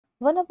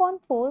1 upon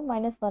 4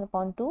 minus 1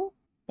 upon 2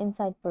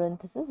 inside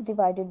parenthesis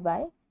divided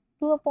by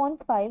 2 upon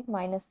 5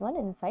 minus 1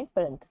 inside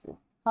parenthesis.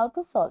 How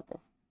to solve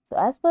this? So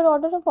as per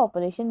order of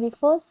operation, we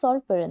first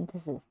solve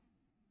parenthesis.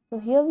 So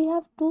here we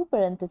have two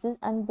parentheses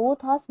and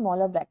both are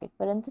smaller bracket.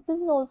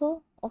 Parenthesis is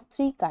also of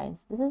three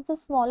kinds. This is the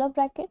smaller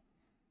bracket,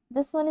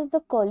 this one is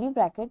the curly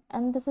bracket,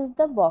 and this is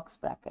the box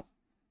bracket.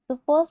 So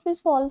first we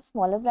solve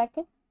smaller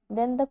bracket,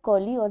 then the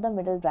curly or the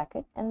middle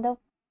bracket, and the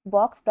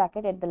box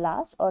bracket at the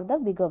last or the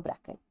bigger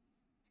bracket.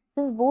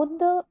 Since both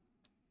the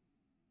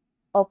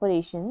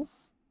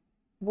operations,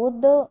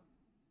 both the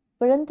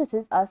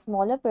parentheses are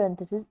smaller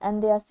parentheses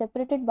and they are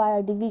separated by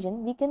a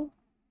division, we can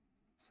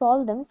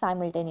solve them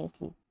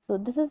simultaneously. So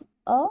this is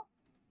a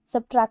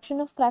subtraction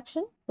of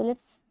fraction. So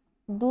let's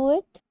do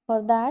it.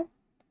 For that,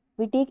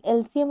 we take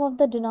LCM of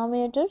the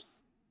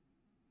denominators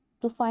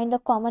to find a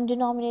common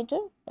denominator.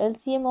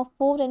 LCM of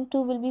 4 and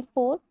 2 will be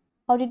 4.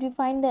 How did we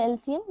find the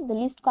LCM? The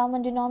least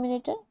common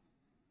denominator.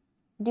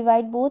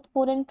 Divide both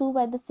 4 and 2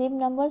 by the same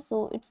number,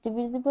 so it's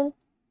divisible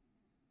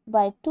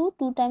by 2.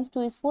 2 times 2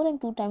 is 4 and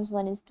 2 times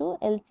 1 is 2.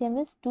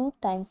 LCM is 2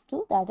 times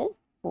 2, that is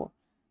 4.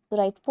 So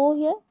write 4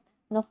 here.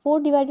 Now 4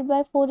 divided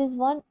by 4 is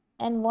 1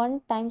 and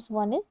 1 times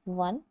 1 is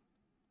 1.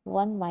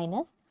 1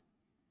 minus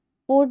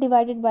 4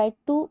 divided by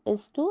 2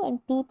 is 2 and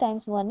 2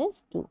 times 1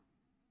 is 2.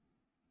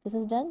 This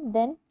is done.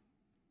 Then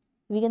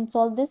we can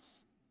solve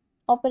this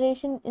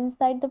operation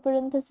inside the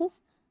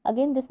parenthesis.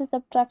 Again, this is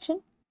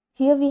subtraction.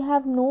 Here we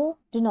have no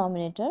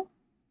denominator,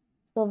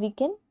 so we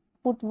can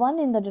put 1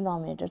 in the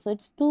denominator. So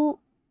it's 2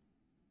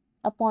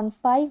 upon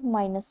 5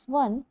 minus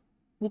 1.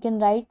 We can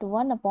write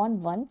 1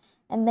 upon 1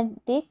 and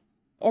then take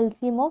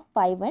LCM of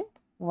 5 and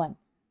 1.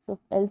 So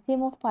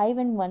LCM of 5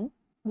 and 1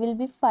 will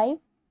be 5.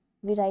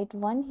 We write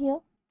 1 here.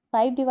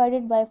 5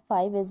 divided by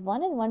 5 is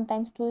 1 and 1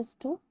 times 2 is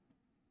 2.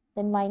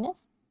 Then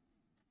minus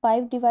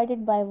 5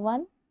 divided by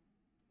 1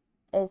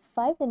 is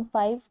 5, then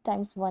 5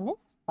 times 1 is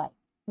 5.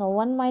 Now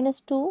 1 minus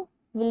 2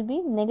 will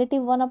be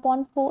negative 1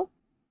 upon 4.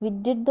 We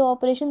did the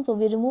operation, so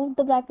we removed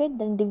the bracket,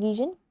 then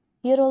division.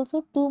 Here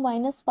also 2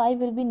 minus 5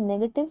 will be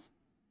negative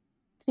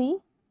 3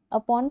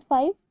 upon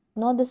 5.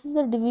 Now this is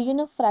the division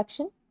of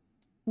fraction.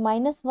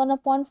 Minus 1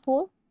 upon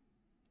 4.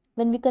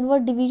 When we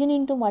convert division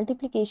into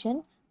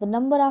multiplication, the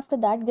number after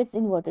that gets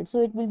inverted.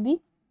 So it will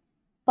be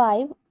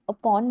 5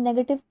 upon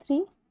negative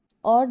 3,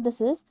 or this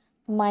is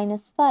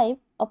minus 5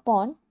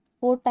 upon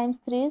 4 times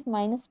 3 is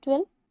minus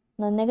 12.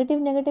 Now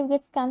negative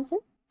gets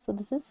cancelled. So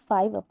this is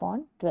 5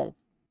 upon 12.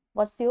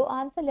 What's your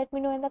answer? Let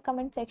me know in the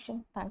comment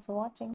section. Thanks for watching.